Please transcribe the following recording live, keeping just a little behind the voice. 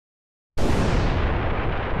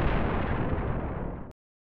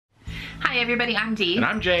Hi everybody, I'm Dee. And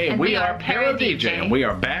I'm Jay, and we are ParoDeeJay, and we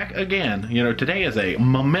are back again. You know, today is a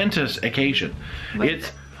momentous occasion.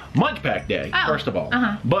 It's MunchPak Day, first of all.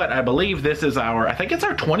 But I believe this is I think it's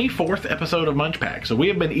our 24th episode of MunchPak. So we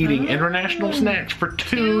have been eating international snacks for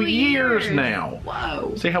 2 years now.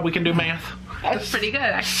 Whoa. See how we can do math? That's pretty good,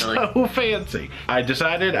 actually. So fancy. I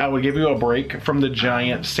decided I would give you a break from the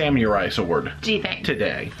giant samurai sword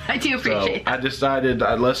today. I do appreciate that. I decided,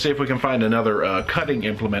 let's see if we can find another cutting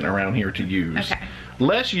implement around here to use. Okay.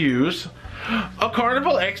 Let's use a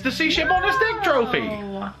Carnival Ecstasy Ship on a Stick trophy.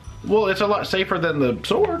 Well, it's a lot safer than the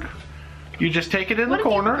sword. You just take it in the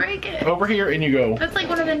corner over here and you go. That's like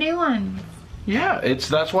one of the new ones. Yeah,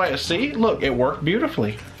 that's why see, look, it worked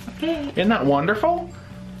beautifully. Okay. Isn't that wonderful?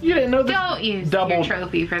 You didn't know that. Don't use your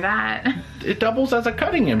trophy for that. It doubles as a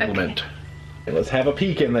cutting implement. Okay. Let's have a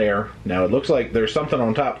peek in there. Now it looks like there's something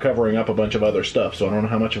on top covering up a bunch of other stuff, so I don't know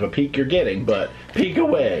how much of a peek you're getting, but peek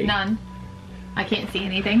away. None. I can't see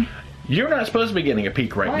anything. You're not supposed to be getting a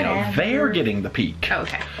peek right now. They're getting the peek. Oh,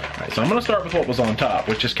 okay. Alright, so I'm going to start with what was on top,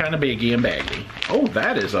 which is kind of biggy and baggy. Oh,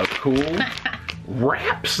 that is a cool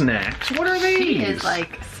wrap snacks. What are these? She is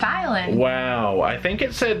like styling. Wow, I think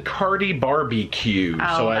it said Cardi Barbecue.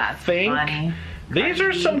 Oh, so that's I think funny. These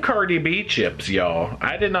are some Cardi B chips, y'all.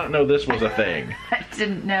 I did not know this was a thing. I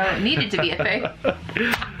didn't know it needed to be a thing.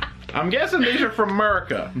 I'm guessing these are from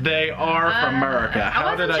America. They are from America.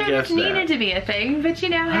 How did I guess that? Needed to be a thing, but you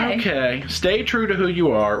know, hey. Okay, stay true to who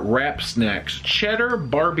you are. Wrap snacks, cheddar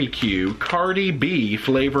barbecue, Cardi B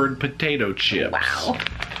flavored potato chips. Wow.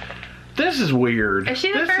 This is weird. Is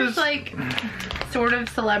she the first, like, sort of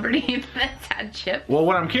celebrity that's had chips? Well,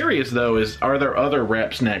 what I'm curious, though, is are there other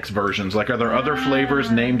wrap snacks versions? Like, are there other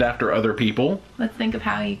flavors named after other people? Let's think of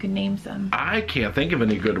how you could name some. I can't think of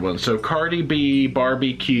any good ones. So, Cardi B,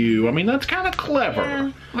 barbecue. I mean, that's kind of clever.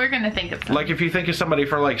 Yeah, we're going to think of some. Like, if you think of somebody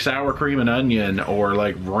for, like, sour cream and onion or,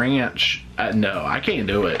 like, ranch. No, I can't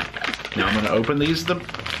do it. Now, I'm going to open these the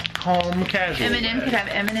calm, casual M&M could have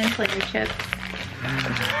M&M flavored chips.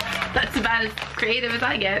 That's about as creative as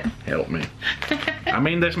I get. Help me. I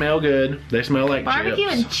mean, they smell good. They smell like barbecue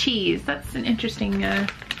chips. and cheese. That's an interesting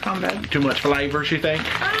combo. Too much flavors, you think?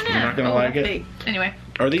 I don't know. You're not going to like it? Big. Anyway.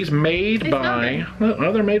 Are these made by...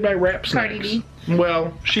 Oh, they're made by Wrap Snacks. Cardi B.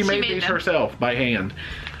 Well, she made these herself by hand.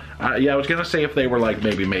 Yeah, I was going to say if they were like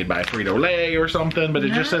maybe made by Frito-Lay or something, but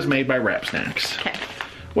it just says made by Wrap Snacks. Okay.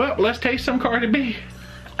 Well, let's taste some Cardi B.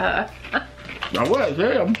 I was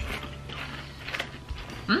them.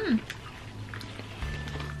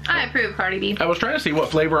 I approve Cardi B. I was trying to see what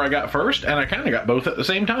flavor I got first, and I kind of got both at the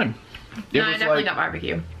same time. No, I definitely got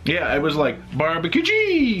barbecue. Yeah, it was like barbecue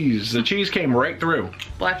cheese. The cheese came right through.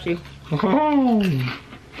 Bless you.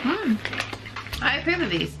 I approve of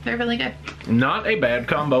these. They're really good. Not a bad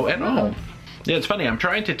combo at all. Yeah, it's funny. I'm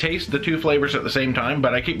trying to taste the two flavors at the same time,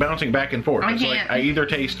 but I keep bouncing back and forth. It's like I either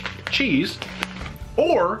taste cheese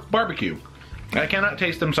or barbecue. I cannot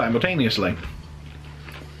taste them simultaneously.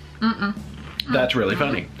 That's really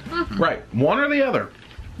funny. Right, one or the other.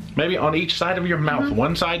 Maybe on each side of your mouth.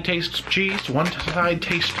 One side tastes cheese, one side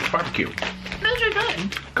tastes barbecue. Those are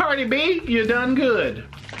good. Cardi B, you done good.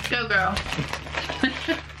 Go, girl.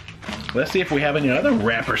 Let's see if we have any other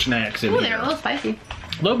wrapper snacks in here. They're a little spicy.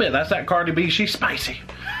 A little bit. That's that Cardi B. She's spicy.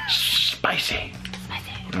 Spicy.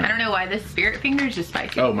 I don't know why this spirit finger is just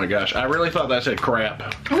spicy. Oh my gosh, I really thought that said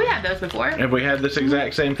crap. We had those before. Have we had this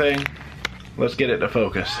exact same thing? Let's get it to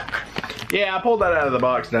focus. Yeah, I pulled that out of the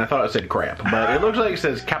box and I thought it said crap, but it looks like it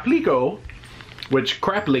says Caplico, which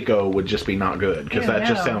Craplico would just be not good because that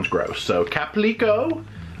just sounds gross. So Caplico,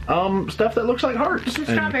 stuff that looks like hearts. This is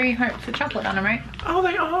strawberry hearts with chocolate on them, right? Oh,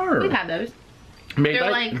 they are. We've had those. Made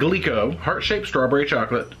by Glico, heart-shaped strawberry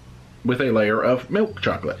chocolate with a layer of milk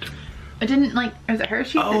chocolate. It didn't like, was it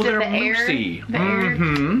Hershey's? Oh, they're Moosey. Air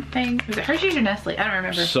thing? Was it Hershey's or Nestle? I don't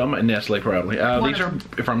remember. Some Nestle probably. These are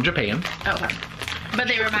from Japan. Oh, okay. But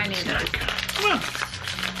they remind me of those. Well,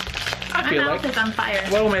 I feel like is on fire.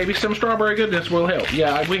 Well, maybe some strawberry goodness will help.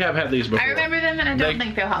 Yeah, we have had these before. I remember them, and I don't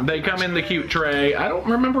think they'll help. They come in the cute tray. I don't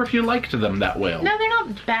remember if you liked them that well. No, they're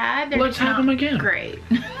not bad. They're Let's have them again. Great.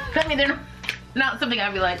 I mean, they're not something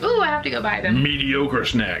I'd be like, ooh, I have to go buy them. Mediocre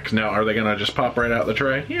snacks. Now, are they gonna just pop right out the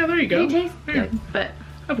tray? Yeah, there you go. They taste good, but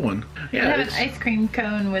have one. Yeah, they have an ice cream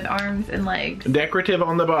cone with arms and legs. Decorative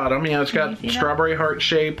on the bottom. Yeah, it's got strawberry heart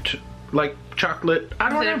shaped. Like chocolate. I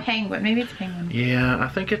don't know. Is it a penguin? Maybe it's a penguin. Yeah, I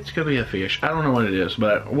think it's gonna be a fish. I don't know what it is,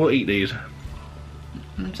 but we'll eat these.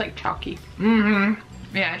 It's like chalky. Yeah,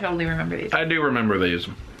 I totally remember these. I do remember these.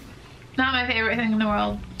 Not my favorite thing in the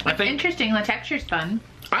world. I think interesting. The texture's fun.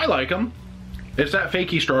 I like them. It's that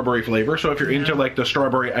fakey strawberry flavor, so if you're into like the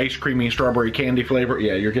strawberry ice creamy strawberry candy flavor,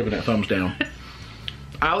 yeah, you're giving it thumbs down.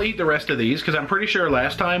 I'll eat the rest of these because I'm pretty sure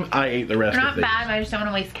last time I ate the rest of these. They're not bad, but I just don't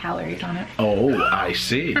want to waste calories on it. Oh, I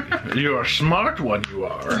see. You're a smart one, you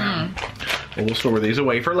are. Well, we'll store these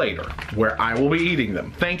away for later, where I will be eating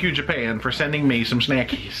them. Thank you, Japan, for sending me some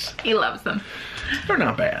snackies. He loves them. They're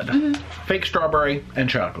not bad. Fake strawberry and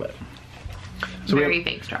chocolate. So very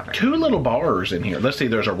fake strawberry. 2 little bars in here. Let's see,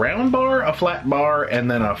 there's a round bar, a flat bar,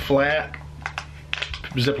 and then a flat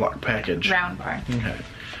Ziploc package. Round bar. Okay.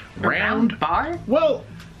 Round bar? Well,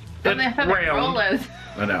 it's round.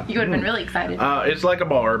 I know. You would have been really excited. It's like a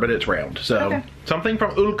bar, but it's round. So, something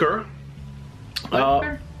from Ulker.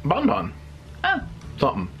 Bonbon. Oh.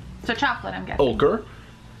 Something. So chocolate, I'm guessing. Ulker.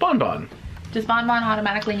 Bonbon. Does bonbon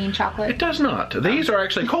automatically mean chocolate? It does not. These are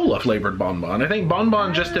actually cola flavored bonbon. I think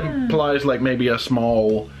bonbon just implies like maybe a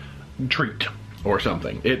small treat or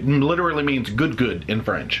something. It literally means good in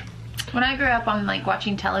French. When I grew up on like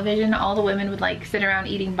watching television, all the women would like sit around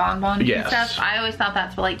eating bonbons and stuff. I always thought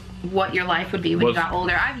that's like what your life would be when you got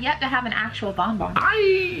older. I've yet to have an actual bonbon.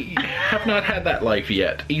 I have not had that life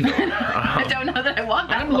yet either. I don't know that I want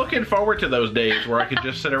that. I'm looking forward to those days where I could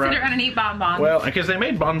just sit around and eat bonbons. Well, because they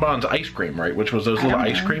made bonbons ice cream, right? Which was those little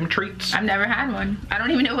ice cream treats. I've never had one. I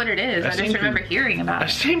don't even know what it is. I just remember hearing about it. I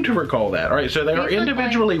seem to recall that. All right, so they are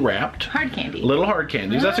individually wrapped. Hard candy. Little hard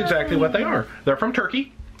candies. That's exactly what they are. They're from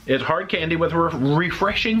Turkey. It's hard candy with a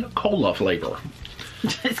refreshing cola flavor.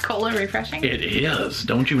 Is cola refreshing? It is.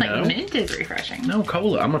 Don't you know? Like mint is refreshing. No,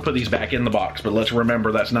 cola. I'm going to put these back in the box, but let's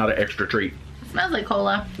remember that's not an extra treat. It smells like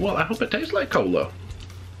cola. Well, I hope it tastes like cola.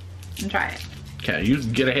 And try it. Okay, you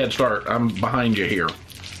get a head start. I'm behind you here.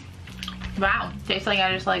 Wow. Tastes like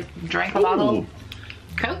I just like drank a bottle of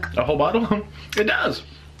Coke. A whole bottle? It does.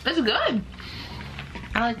 It's good.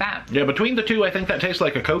 I like that. Yeah, between the two, I think that tastes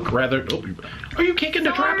like a Coke rather... Oh, are you kicking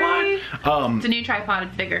the tripod? It's a new tripod.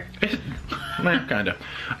 It's bigger. Kind of.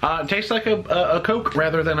 It tastes like a Coke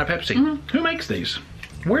rather than a Pepsi. Who makes these?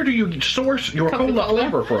 Where do you source your cola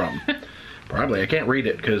flavor from? Probably. I can't read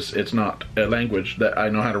it because it's not a language that I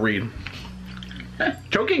know how to read.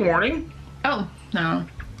 Choking warning. Oh, no.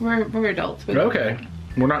 We're adults. Okay.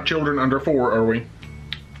 We're not children under 4, are we?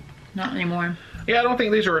 Not anymore. Yeah, I don't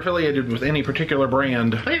think these are affiliated with any particular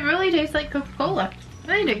brand. But it really tastes like Coca-Cola.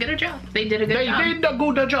 They did a good job. They did a good job. They did a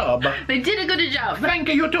good job. They did a good job. Thank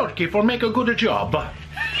you, Turkey, for making a good job.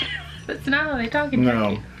 That's not how they talk in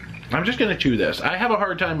No. Turkey. I'm just going to chew this. I have a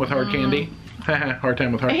hard time with hard candy. Hard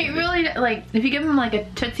time with hard candy. He really, like, if you give him, like, a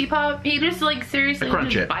Tootsie Pop, he just, like, seriously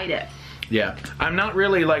just bite it. Yeah. I'm not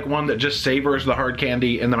really, like, one that just savors the hard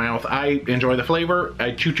candy in the mouth. I enjoy the flavor.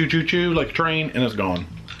 I chew like a train, and it's gone.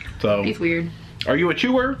 So. He's weird. Are you a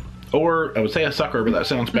chewer? Or, I would say a sucker, but that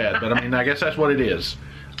sounds bad. But, I mean, I guess that's what it is.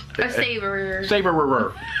 A savorer.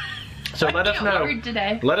 Savorer. So let us know.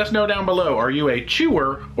 Let us know down below. Are you a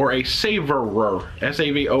chewer or a savorer?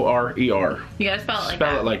 S-A-V-O-R-E-R. You gotta spell it like that.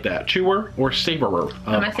 Spell it like that. Chewer or savorer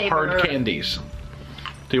of hard candies.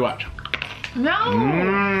 Do you watch? No.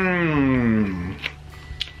 Mmm.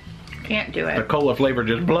 Can't do it. The cola flavor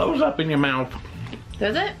just blows up in your mouth.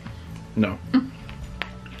 Does it? No.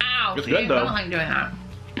 Ow. It's good though. I don't like doing that.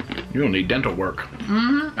 You don't need dental work.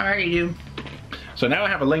 I already do. So now I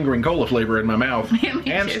have a lingering cola flavor in my mouth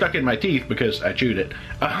and too. stuck in my teeth because I chewed it.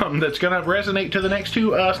 That's gonna resonate to the next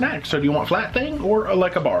two snacks. So do you want flat thing or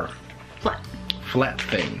like a bar? Flat. Flat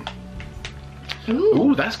thing. Ooh.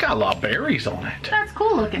 Ooh, that's got a lot of berries on it. That's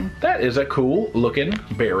cool looking. That is a cool looking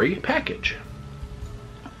berry package.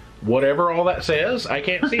 Whatever all that says, I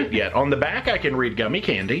can't see it yet. On the back, I can read gummy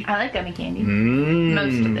candy. I like gummy candy.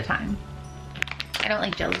 Most of the time. I don't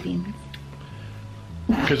like jelly beans.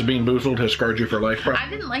 Because Bean Boozled has scarred you for life, probably. I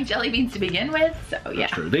didn't like jelly beans to begin with, so yeah.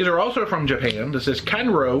 That's true. These are also from Japan. This is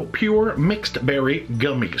Kanro Pure Mixed Berry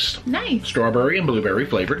Gummies. Nice. Strawberry and blueberry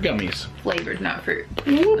flavored gummies. Flavored, not fruit.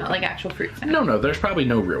 Not like actual fruit. No, there's probably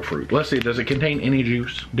no real fruit. Let's see, does it contain any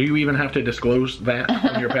juice? Do you even have to disclose that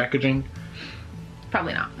on your packaging?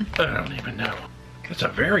 Probably not. I don't even know. It's a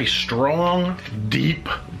very strong, deep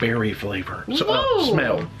berry flavor. So,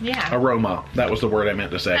 smell. Yeah. Aroma. That was the word I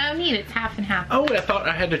meant to say. Oh, neat. It's half and half. Oh, I thought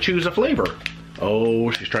I had to choose a flavor. Oh,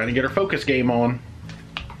 she's trying to get her focus game on.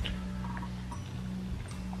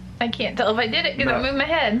 I can't tell if I did it because I moved my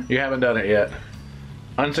head. You haven't done it yet.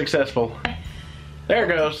 Unsuccessful. There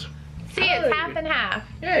it goes. See, it's half and half.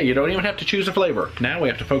 Yeah, you don't even have to choose a flavor. Now we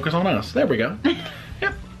have to focus on us. There we go.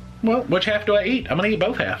 Yep. Well, which half do I eat? I'm going to eat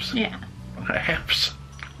both halves. Yeah. Halves.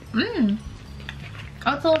 Mmm.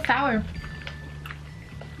 Oh, it's a little sour.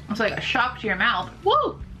 It's like a shock to your mouth.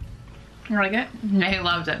 Woo! You like it? No, he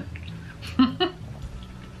loves it.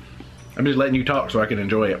 I'm just letting you talk so I can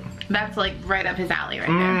enjoy it. That's like right up his alley right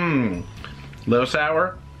there. Little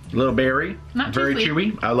sour, little berry, not very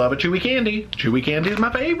chewy. I love a chewy candy. Chewy candy is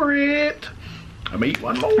my favorite. I'm gonna eat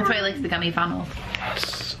one more. That's why he likes the gummy funnels.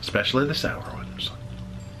 Yes, especially the sour ones.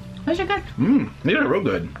 Those are good. These are real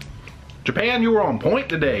good. Japan, you were on point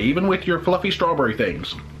today, even with your fluffy strawberry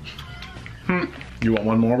things. You want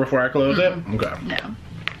one more before I close it? Okay. No.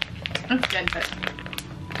 It's good, but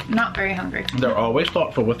not very hungry. They're always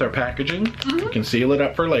thoughtful with their packaging. You can seal it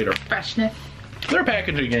up for later. Freshness. Their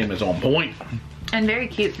packaging game is on point. And very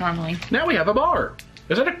cute normally. Now we have a bar.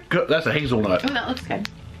 Is that that's a hazelnut. Oh, that looks good.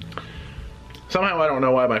 Somehow I don't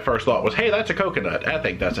know why my first thought was, hey, that's a coconut. I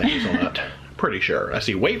think that's a hazelnut. Pretty sure. I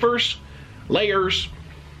see wafers, layers.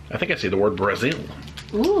 I think I see the word Brazil.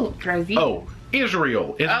 Ooh, Brazil. Oh,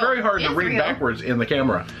 Israel. It's very hard to read backwards in the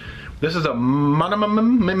camera. This is a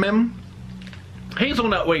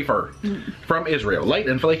hazelnut wafer from Israel. Light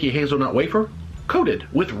and flaky hazelnut wafer coated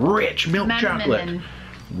with rich milk chocolate.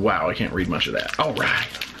 Wow, I can't read much of that. All right.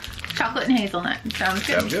 Chocolate and hazelnut. Sounds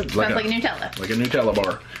good. Sounds good. Sounds like a Nutella. Like a Nutella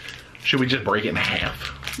bar. Should we just break it in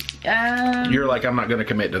half? You're like, I'm not going to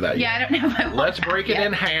commit to that yet. Yeah, I don't know if I want Let's break it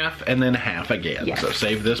in half and then half again. Yes. So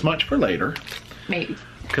save this much for later. Maybe.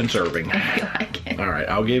 Conserving. I feel like it. All right,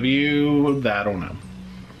 I'll give you, I don't know.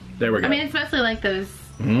 There we go. I mean, it's mostly like those.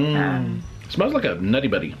 Smells like a Nutty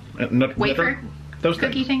Buddy. Wafer? Those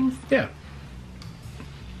cookie things? Yeah.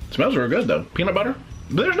 Smells real good though. Peanut butter?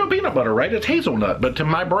 There's no peanut butter, right? It's hazelnut, but to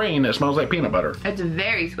my brain, it smells like peanut butter. It's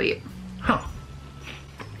very sweet. Huh.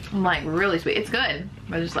 Like really sweet. It's good,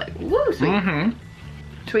 but it's like woo sweet.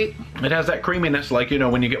 Sweet. It has that creaminess, like, you know,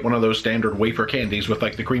 when you get one of those standard wafer candies with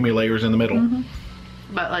like the creamy layers in the middle.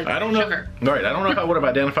 But like I don't know. sugar. Right. I don't know if I would have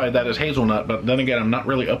identified that as hazelnut, but then again, I'm not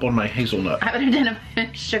really up on my hazelnut. I would identify it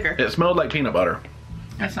as sugar. It smelled like peanut butter.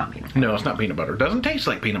 It's not peanut butter. No, it's not peanut butter. It doesn't taste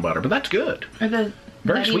like peanut butter, but that's good. Are the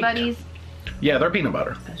Very sweet. Buddies? Yeah, they're peanut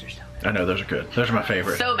butter. Those are so good. I know, those are good. Those are my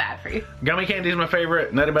favorite. So bad for you. Gummy candy's my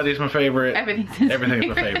favorite. Nutty Buddy's my favorite. Everything's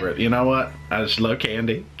my favorite. You know what? I just love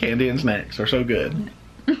candy. Candy and snacks are so good.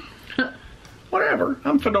 Whatever.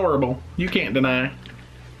 I'm fedorable. You can't deny.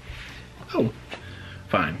 Oh,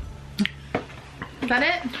 fine. Is that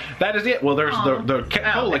it? That is it. Well, there's the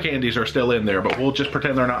cola candies are still in there, but we'll just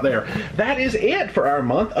pretend they're not there. That is it for our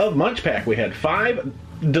month of MunchPak. We had 5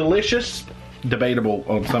 delicious, debatable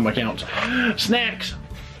on some accounts, snacks,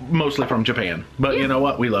 mostly from Japan. But you know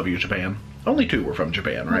what? We love you, Japan. Only 2 were from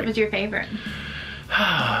Japan, right? What was your favorite?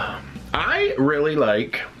 I really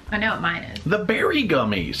like... I know what mine is. The berry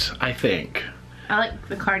gummies, I think. I like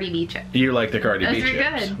the Cardi B chips. You like the Cardi B chips.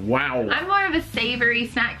 Those are good. Wow. I'm more of a savory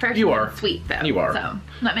snack person. You are. Than sweet, though. You are. So,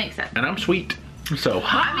 that makes sense. And I'm sweet. So,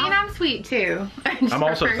 I mean, I'm sweet, too. I'm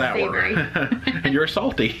also sour. And you're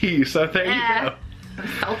salty. So, there you go. I'm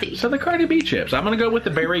salty. So, the Cardi B chips. I'm going to go with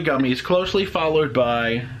the berry gummies, closely followed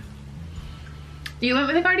by... You went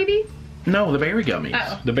with the Cardi B? No, the berry gummies.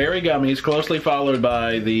 Oh. The berry gummies, closely followed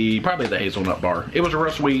by probably the hazelnut bar. It was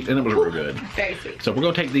real sweet, and it was real good. Very sweet. So we're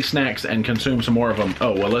going to take these snacks and consume some more of them.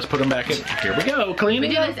 Oh, well, let's put them back in. Here we go. Cleaning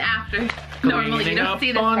We do up. this after. Normally you don't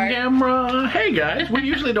see this on part. camera. Hey, guys. We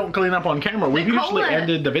usually don't clean up on camera. We've usually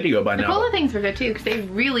ended the video by now. The cola things were good, too, because they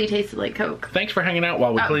really tasted like Coke. Thanks for hanging out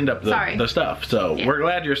while we cleaned up the stuff. So we're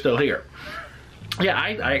glad you're still here. Yeah,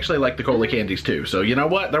 I actually like the cola candies too. So you know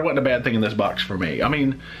what? There wasn't a bad thing in this box for me. I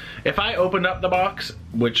mean, if I opened up the box,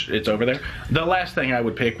 which it's over there, the last thing I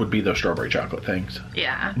would pick would be those strawberry chocolate things.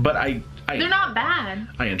 Yeah. But they're not bad.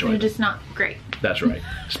 I enjoy them. They're just not great. That's right.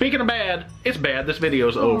 Speaking of bad, it's bad. This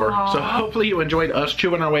video's over. So hopefully you enjoyed us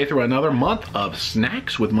chewing our way through another month of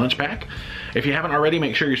snacks with MunchPak. If you haven't already,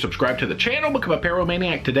 make sure you subscribe to the channel. Become a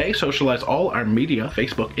Paromaniac today. Socialize all our media,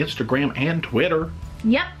 Facebook, Instagram, and Twitter.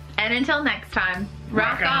 Yep. And until next time,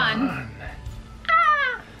 rock on.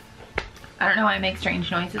 Ah! I don't know why I make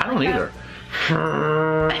strange noises. I don't either.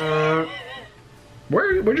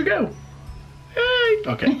 Where'd you go? Hey.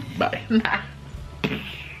 Okay, bye. Bye.